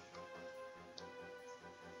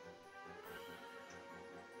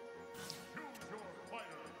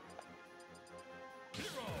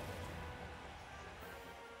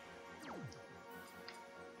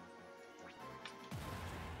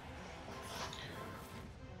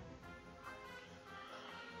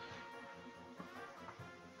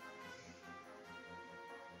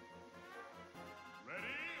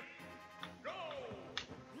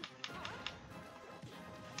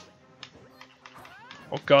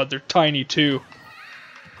 Oh god, they're tiny too.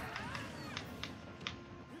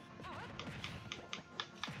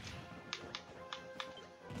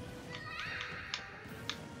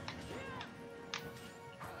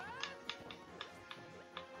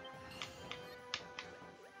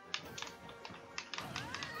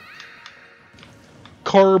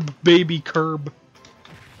 Curb, baby, curb.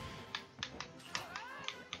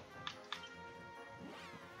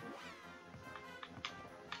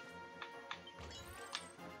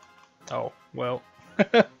 Oh, well.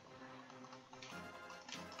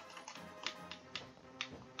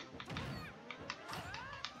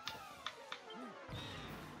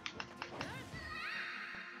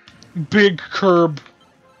 Big curb.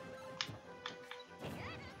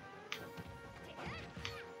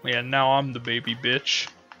 Yeah, now I'm the baby bitch.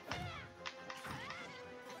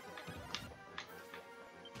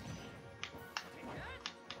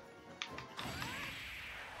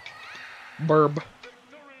 Burb.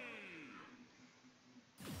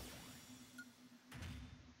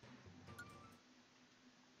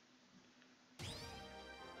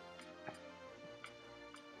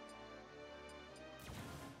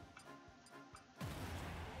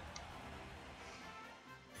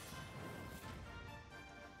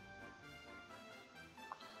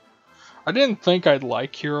 I didn't think I'd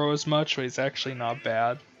like Hero as much, but he's actually not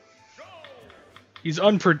bad. He's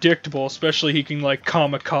unpredictable, especially he can like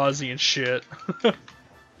kamikaze and shit.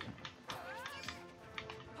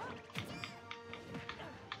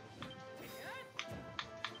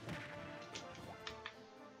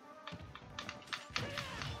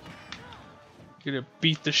 Gonna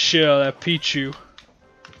beat the shit out of that Pichu.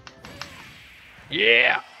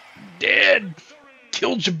 Yeah! Dead!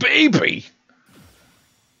 Killed your baby!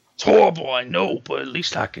 It's horrible, I know, but at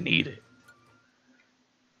least I can eat it.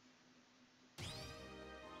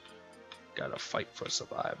 Gotta fight for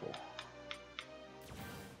survival.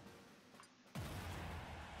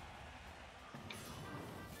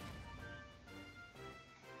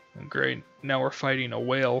 Great, now we're fighting a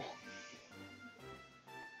whale.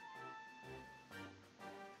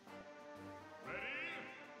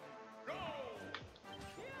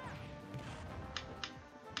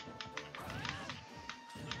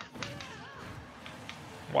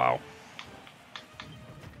 Wow.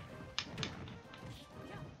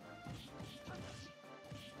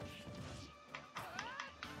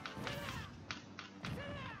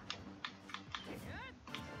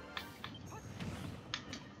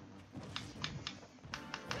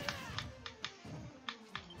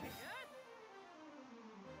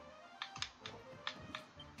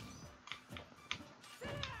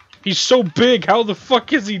 He's so big, how the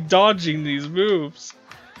fuck is he dodging these moves?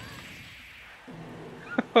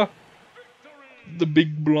 The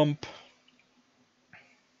big blump.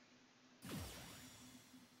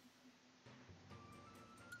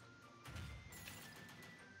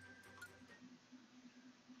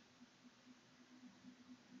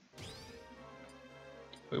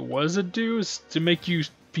 Wait, what does it do? Is to make you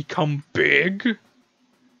become big?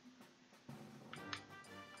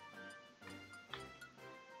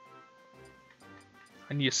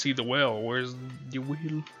 I need to see the whale. Where's the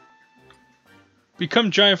whale?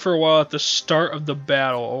 Become giant for a while at the start of the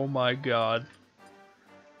battle. Oh my god.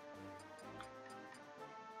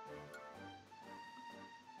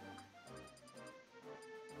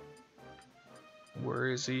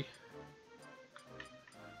 Where is he?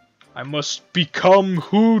 I must become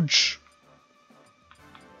huge.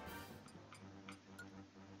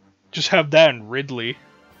 Just have that in Ridley.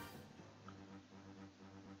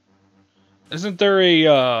 Isn't there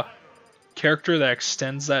a character that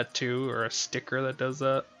extends that too, or a sticker that does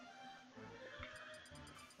that?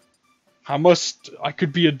 I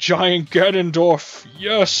could be a giant Ganondorf.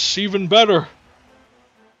 Yes, even better.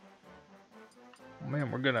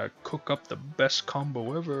 gonna cook up the best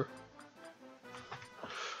combo ever.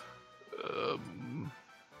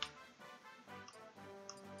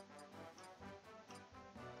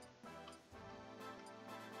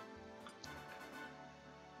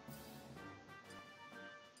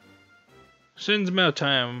 Since amount of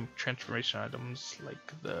time, transformation items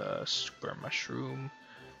like the super mushroom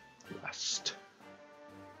last.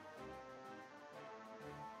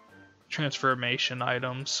 Transformation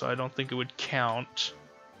items, so I don't think it would count.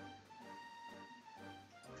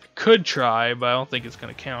 Could try, but I don't think it's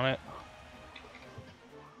gonna count it.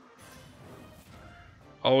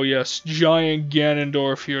 Oh yes, giant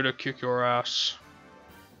Ganondorf here to kick your ass.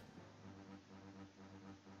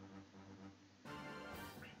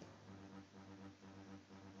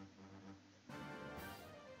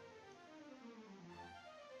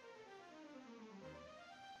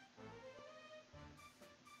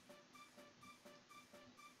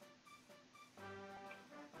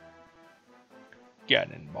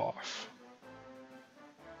 Ganondorf.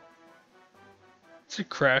 Is it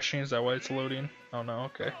crashing? Is that why it's loading? Oh no,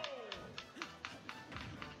 okay.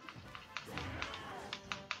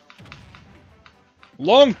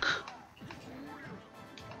 Lunk!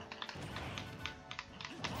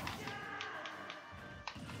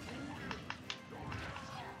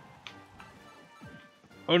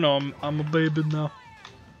 Oh no, I'm a baby now.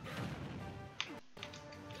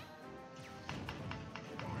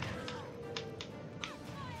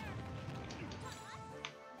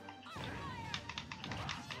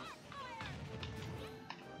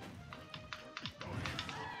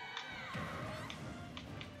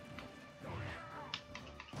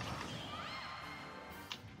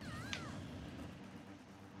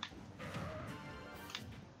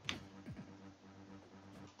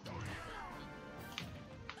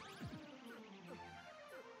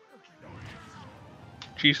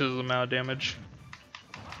 Jesus, amount of damage.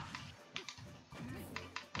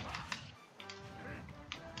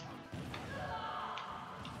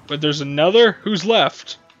 But there's another? Who's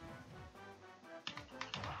left?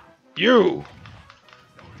 You!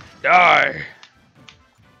 Die!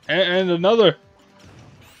 And another.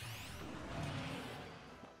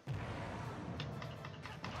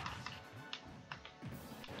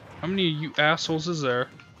 How many of you assholes is there?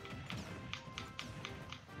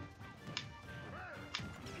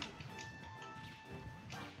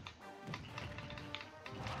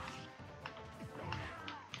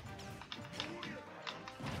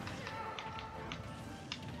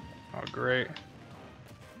 Oh, great.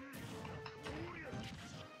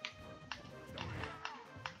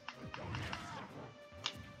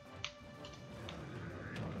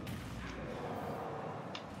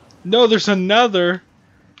 No, there's another.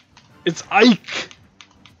 It's Ike.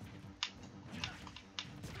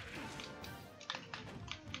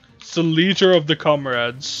 It's the leader of the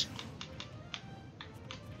comrades.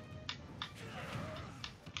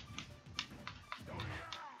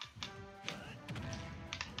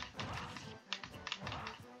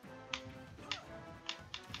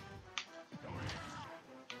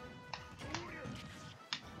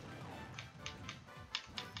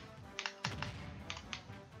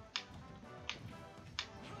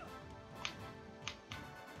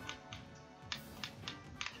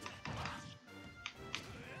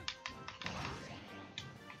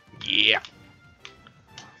 Yeah.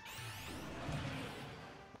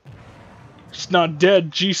 It's not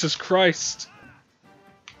dead, Jesus Christ.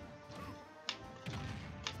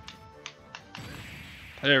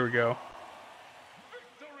 There we go.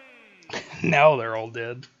 Now they're all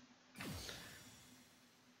dead.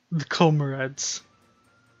 The comrades.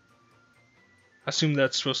 I assume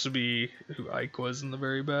that's supposed to be who Ike was in the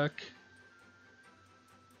very back.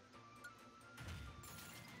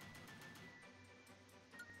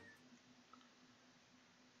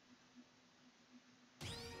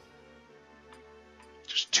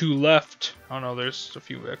 There's 2 left. Oh no, there's a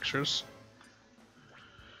few extras.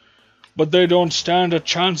 But they don't stand a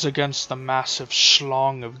chance against the massive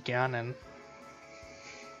schlong of Ganon.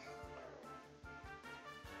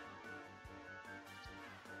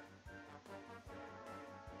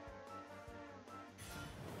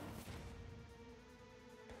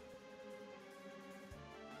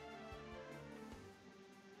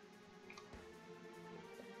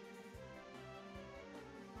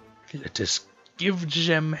 Let us give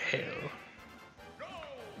them hell.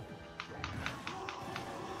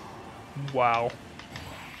 Wow.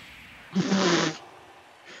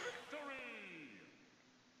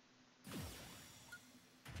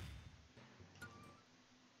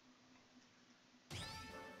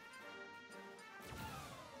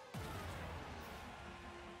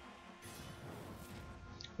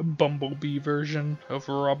 Bumblebee version of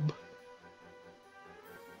Rub.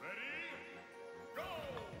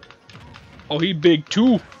 Oh, he big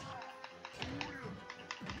too.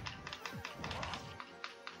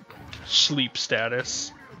 Sleep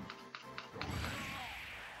status.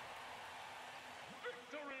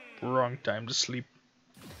 Wrong time to sleep.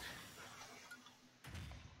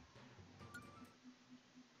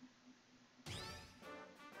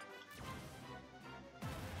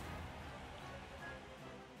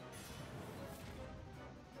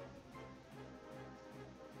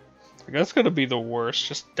 That's gonna be the worst.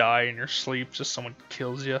 Just die in your sleep. Just someone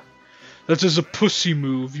kills you. That is a pussy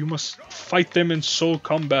move. You must fight them in soul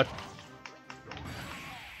combat.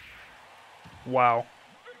 Wow.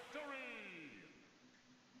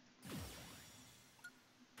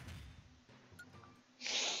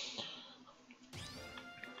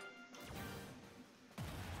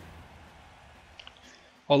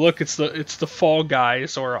 Oh look, it's the Fall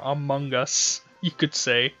Guys, or Among Us, you could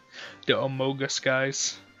say. The Among Us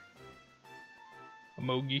guys.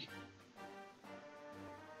 Amogi.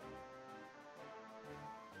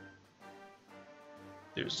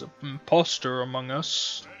 There's an imposter among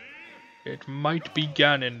us. It might be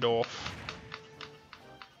Ganondorf.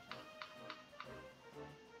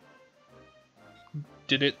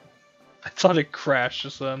 Did it? I thought it crashed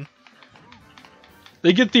just then.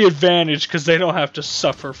 They get the advantage because they don't have to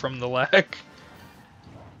suffer from the lag.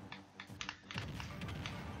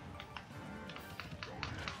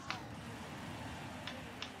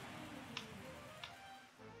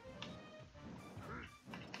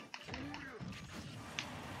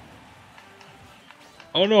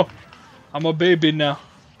 Oh no, I'm a baby now.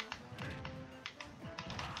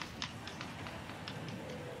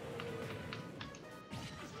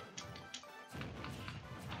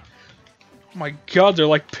 Oh my god, they're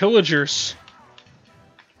like pillagers.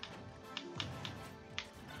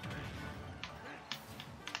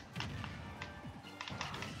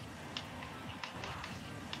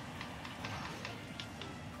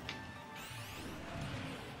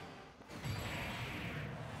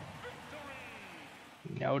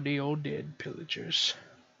 Now they all dead, pillagers.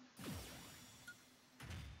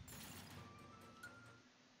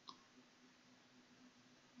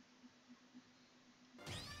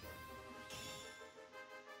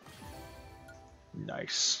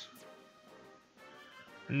 Nice.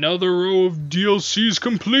 Another row of DLCs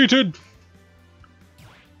completed.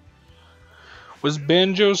 Was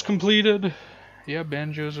Banjo's completed? Yeah,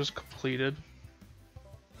 Banjo's was completed.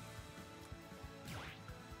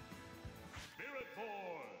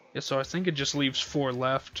 Yeah, so I think it just leaves 4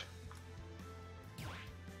 left.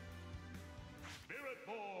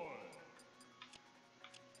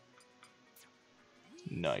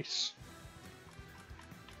 Nice.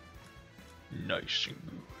 Nice and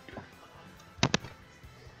good.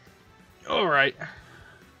 Alright.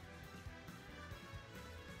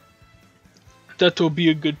 That will be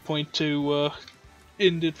a good point to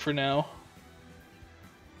end it for now.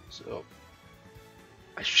 So,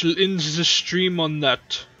 I shall end the stream on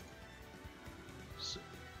that.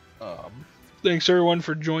 So, thanks everyone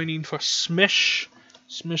for joining for Smish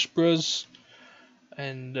Bros.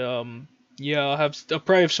 And yeah, I'll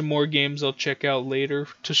probably have some more games I'll check out later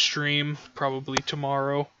to stream, probably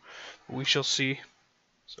tomorrow. We shall see.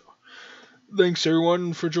 So, thanks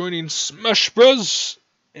everyone for joining Smash Bros.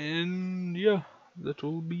 And yeah, that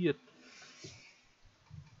will be it.